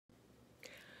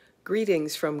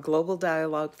Greetings from Global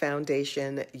Dialogue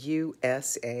Foundation,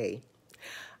 USA.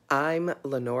 I'm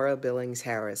Lenora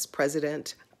Billings-Harris,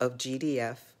 President of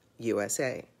GDF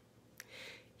USA.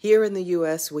 Here in the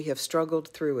U.S., we have struggled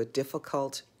through a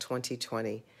difficult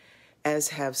 2020, as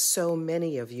have so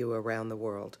many of you around the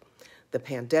world. The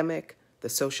pandemic, the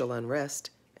social unrest,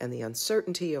 and the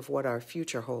uncertainty of what our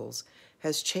future holds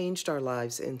has changed our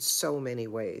lives in so many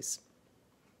ways.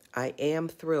 I am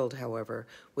thrilled, however,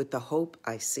 with the hope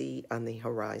I see on the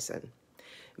horizon.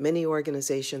 Many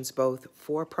organizations, both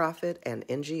for-profit and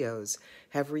NGOs,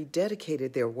 have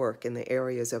rededicated their work in the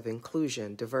areas of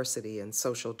inclusion, diversity, and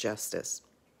social justice.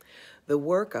 The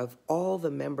work of all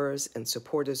the members and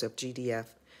supporters of GDF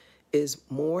is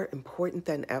more important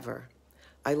than ever.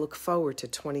 I look forward to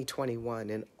 2021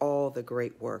 and all the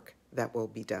great work that will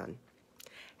be done.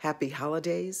 Happy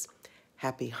holidays,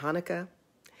 happy Hanukkah,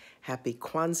 happy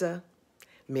Kwanzaa,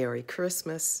 Merry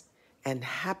Christmas, and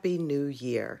Happy New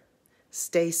Year.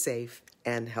 Stay safe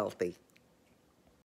and healthy.